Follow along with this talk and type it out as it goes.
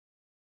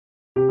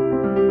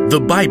The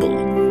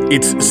Bible.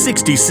 It's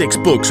 66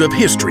 books of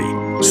history,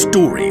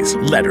 stories,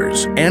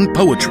 letters, and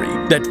poetry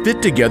that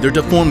fit together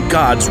to form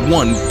God's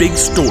one big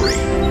story.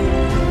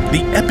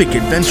 The epic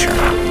adventure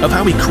of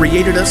how He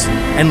created us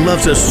and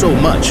loves us so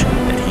much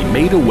that He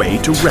made a way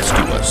to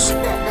rescue us.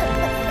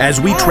 As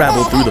we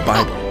travel through the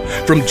Bible,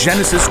 from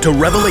Genesis to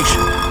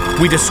Revelation,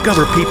 we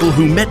discover people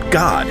who met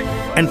God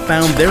and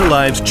found their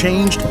lives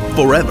changed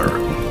forever.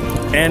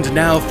 And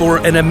now for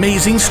an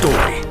amazing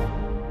story.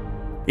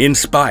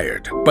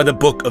 Inspired by the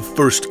book of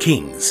 1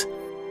 Kings,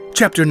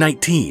 chapter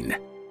 19.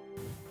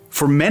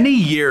 For many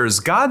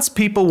years, God's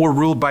people were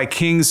ruled by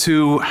kings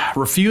who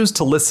refused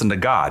to listen to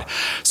God.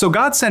 So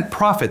God sent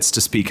prophets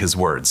to speak His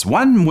words.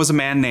 One was a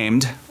man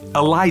named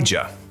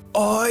Elijah.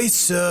 I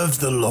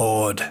serve the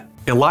Lord.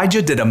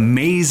 Elijah did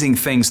amazing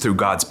things through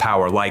God's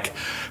power, like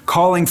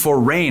calling for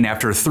rain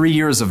after 3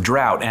 years of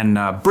drought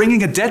and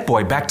bringing a dead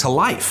boy back to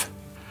life.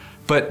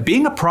 But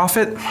being a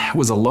prophet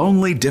was a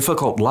lonely,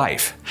 difficult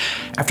life.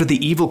 After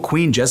the evil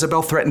queen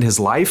Jezebel threatened his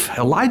life,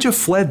 Elijah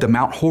fled to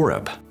Mount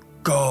Horeb.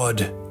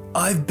 God,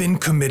 I've been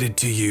committed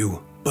to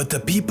you, but the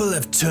people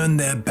have turned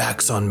their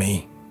backs on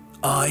me.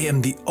 I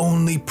am the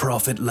only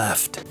prophet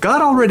left.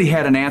 God already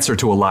had an answer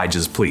to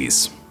Elijah's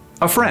pleas.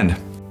 A friend.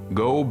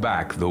 Go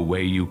back the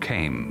way you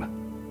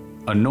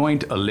came.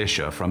 Anoint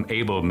Elisha from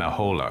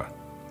Abel-Meholah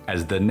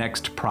as the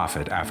next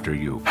prophet after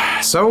you.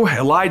 So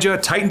Elijah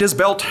tightened his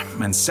belt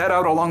and set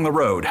out along the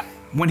road.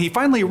 When he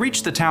finally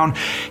reached the town,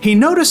 he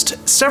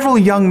noticed several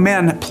young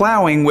men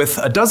plowing with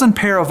a dozen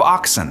pair of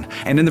oxen.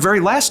 And in the very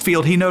last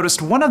field, he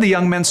noticed one of the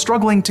young men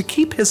struggling to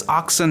keep his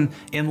oxen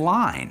in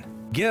line.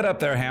 Get up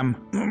there, Ham.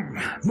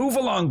 Move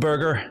along,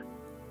 Burger.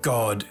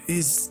 God,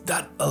 is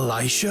that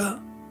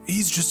Elisha?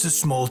 He's just a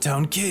small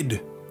town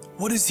kid.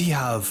 What does he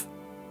have?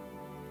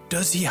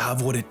 Does he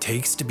have what it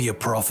takes to be a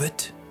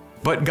prophet?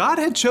 But God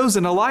had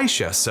chosen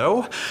Elisha,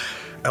 so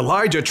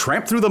Elijah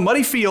tramped through the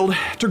muddy field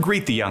to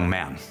greet the young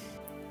man.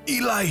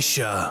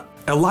 Elisha!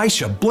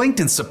 Elisha blinked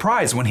in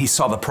surprise when he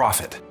saw the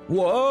prophet.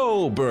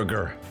 Whoa,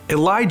 Burger.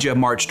 Elijah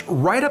marched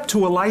right up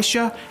to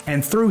Elisha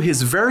and threw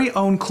his very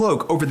own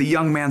cloak over the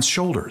young man's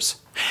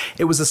shoulders.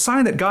 It was a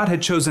sign that God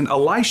had chosen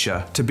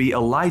Elisha to be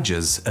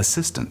Elijah's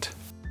assistant.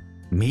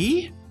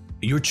 Me?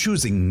 You're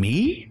choosing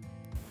me?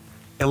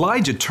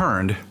 Elijah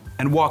turned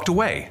and walked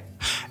away.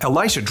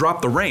 Elisha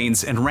dropped the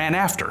reins and ran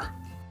after.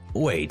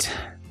 Wait,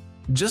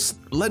 just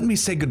let me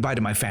say goodbye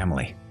to my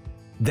family.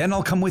 Then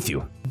I'll come with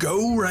you.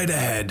 Go right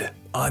ahead.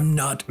 I'm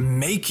not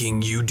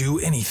making you do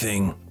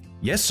anything.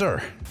 Yes,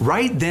 sir.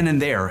 Right then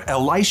and there,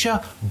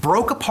 Elisha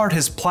broke apart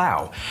his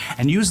plow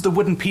and used the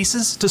wooden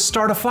pieces to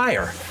start a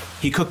fire.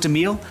 He cooked a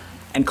meal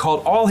and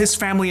called all his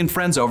family and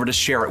friends over to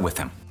share it with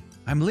him.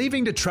 I'm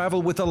leaving to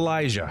travel with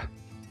Elijah.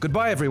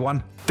 Goodbye,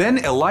 everyone. Then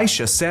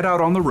Elisha set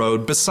out on the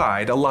road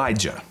beside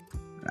Elijah.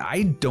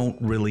 I don't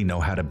really know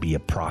how to be a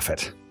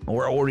prophet,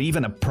 or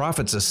even a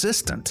prophet's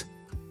assistant.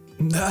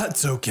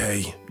 That's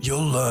okay.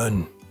 You'll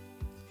learn.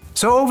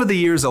 So over the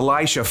years,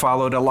 Elisha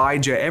followed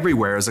Elijah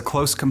everywhere as a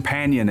close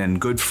companion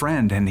and good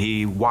friend, and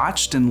he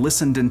watched and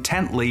listened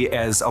intently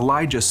as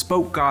Elijah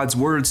spoke God's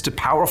words to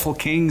powerful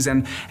kings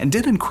and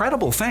did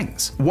incredible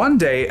things. One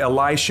day,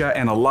 Elisha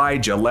and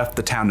Elijah left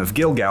the town of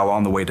Gilgal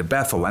on the way to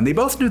Bethel, and they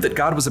both knew that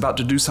God was about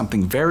to do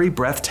something very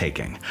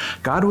breathtaking.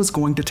 God was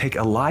going to take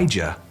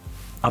Elijah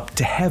up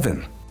to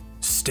heaven.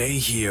 Stay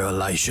here,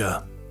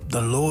 Elisha. The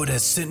Lord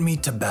has sent me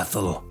to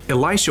Bethel.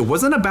 Elisha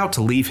wasn't about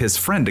to leave his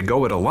friend to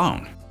go it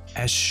alone.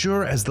 As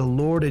sure as the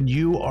Lord and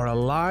you are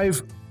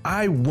alive,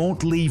 I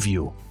won't leave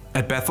you.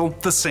 At Bethel,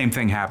 the same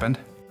thing happened.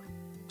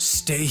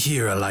 Stay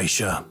here,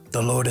 Elisha.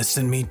 The Lord has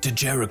sent me to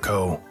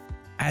Jericho.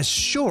 As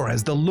sure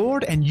as the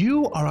Lord and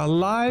you are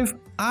alive,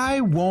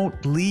 I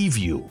won't leave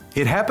you.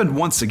 It happened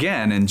once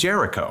again in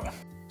Jericho.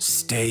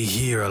 Stay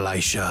here,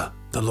 Elisha.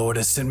 The Lord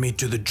has sent me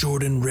to the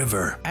Jordan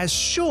River. As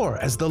sure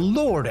as the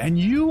Lord and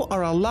you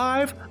are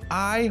alive,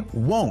 I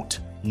won't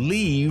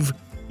leave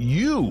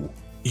you.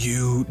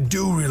 You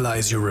do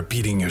realize you're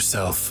repeating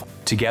yourself.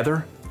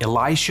 Together,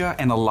 Elisha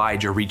and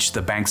Elijah reached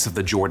the banks of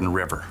the Jordan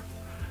River.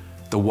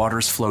 The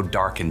waters flowed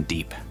dark and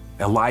deep.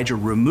 Elijah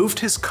removed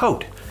his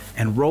coat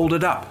and rolled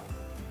it up.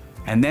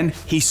 And then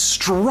he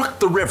struck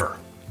the river.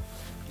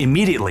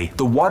 Immediately,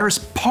 the waters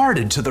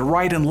parted to the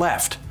right and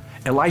left.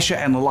 Elisha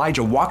and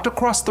Elijah walked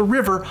across the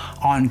river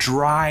on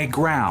dry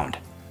ground.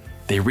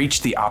 They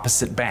reached the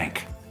opposite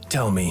bank.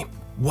 Tell me,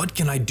 what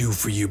can I do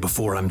for you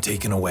before I'm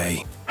taken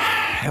away?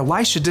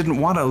 Elisha didn't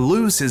want to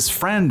lose his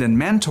friend and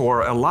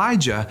mentor,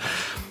 Elijah,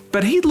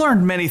 but he'd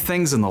learned many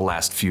things in the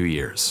last few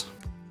years.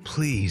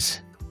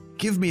 Please,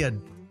 give me a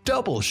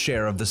double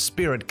share of the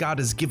Spirit God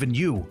has given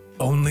you.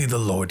 Only the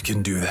Lord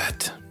can do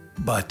that.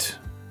 But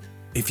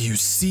if you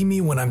see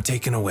me when I'm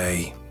taken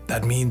away,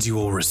 that means you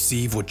will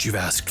receive what you've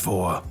asked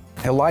for.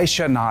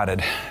 Elisha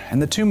nodded,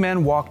 and the two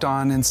men walked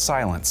on in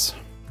silence.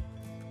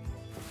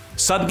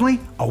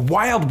 Suddenly, a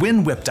wild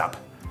wind whipped up,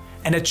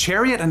 and a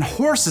chariot and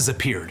horses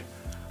appeared,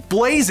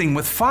 blazing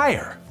with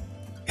fire.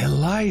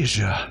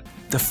 Elijah.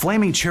 The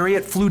flaming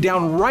chariot flew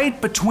down right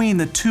between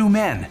the two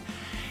men.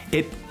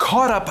 It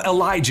caught up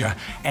Elijah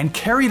and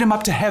carried him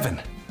up to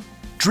heaven,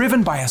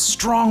 driven by a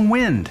strong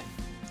wind.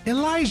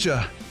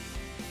 Elijah,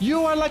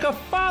 you are like a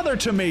father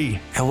to me.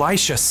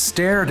 Elisha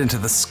stared into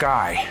the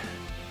sky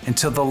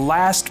until the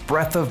last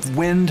breath of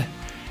wind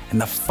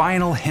and the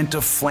final hint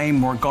of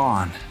flame were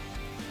gone.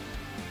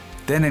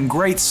 Then, in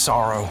great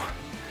sorrow,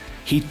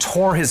 he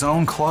tore his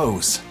own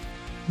clothes.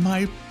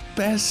 My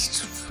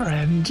best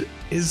friend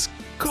is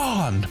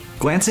gone.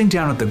 Glancing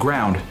down at the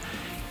ground,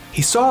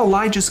 he saw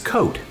Elijah's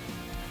coat.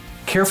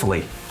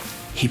 Carefully,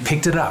 he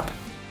picked it up.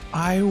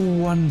 I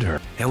wonder.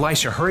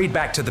 Elisha hurried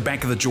back to the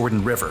bank of the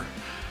Jordan River.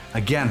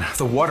 Again,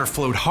 the water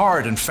flowed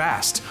hard and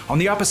fast. On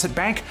the opposite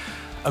bank,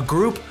 a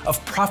group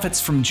of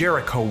prophets from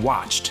Jericho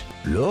watched.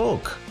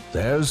 Look,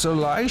 there's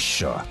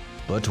Elisha.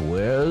 But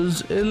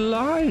where's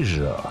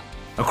Elijah?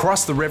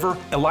 Across the river,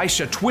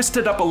 Elisha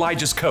twisted up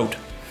Elijah's coat.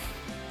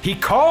 He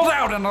called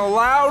out in a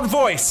loud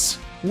voice,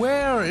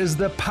 Where is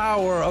the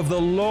power of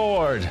the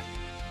Lord?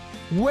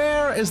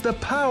 Where is the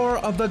power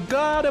of the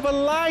God of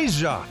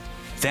Elijah?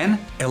 Then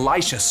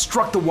Elisha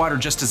struck the water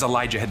just as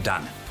Elijah had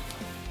done.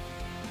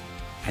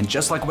 And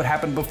just like what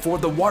happened before,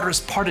 the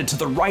waters parted to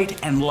the right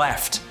and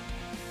left.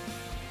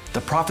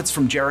 The prophets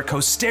from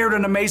Jericho stared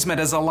in amazement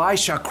as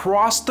Elisha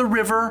crossed the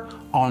river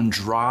on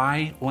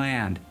dry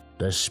land.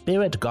 The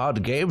spirit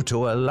God gave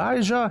to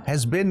Elijah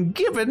has been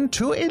given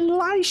to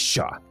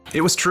Elisha.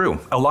 It was true.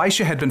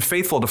 Elisha had been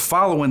faithful to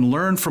follow and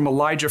learn from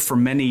Elijah for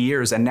many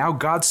years, and now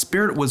God's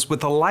spirit was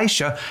with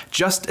Elisha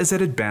just as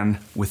it had been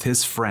with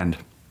his friend.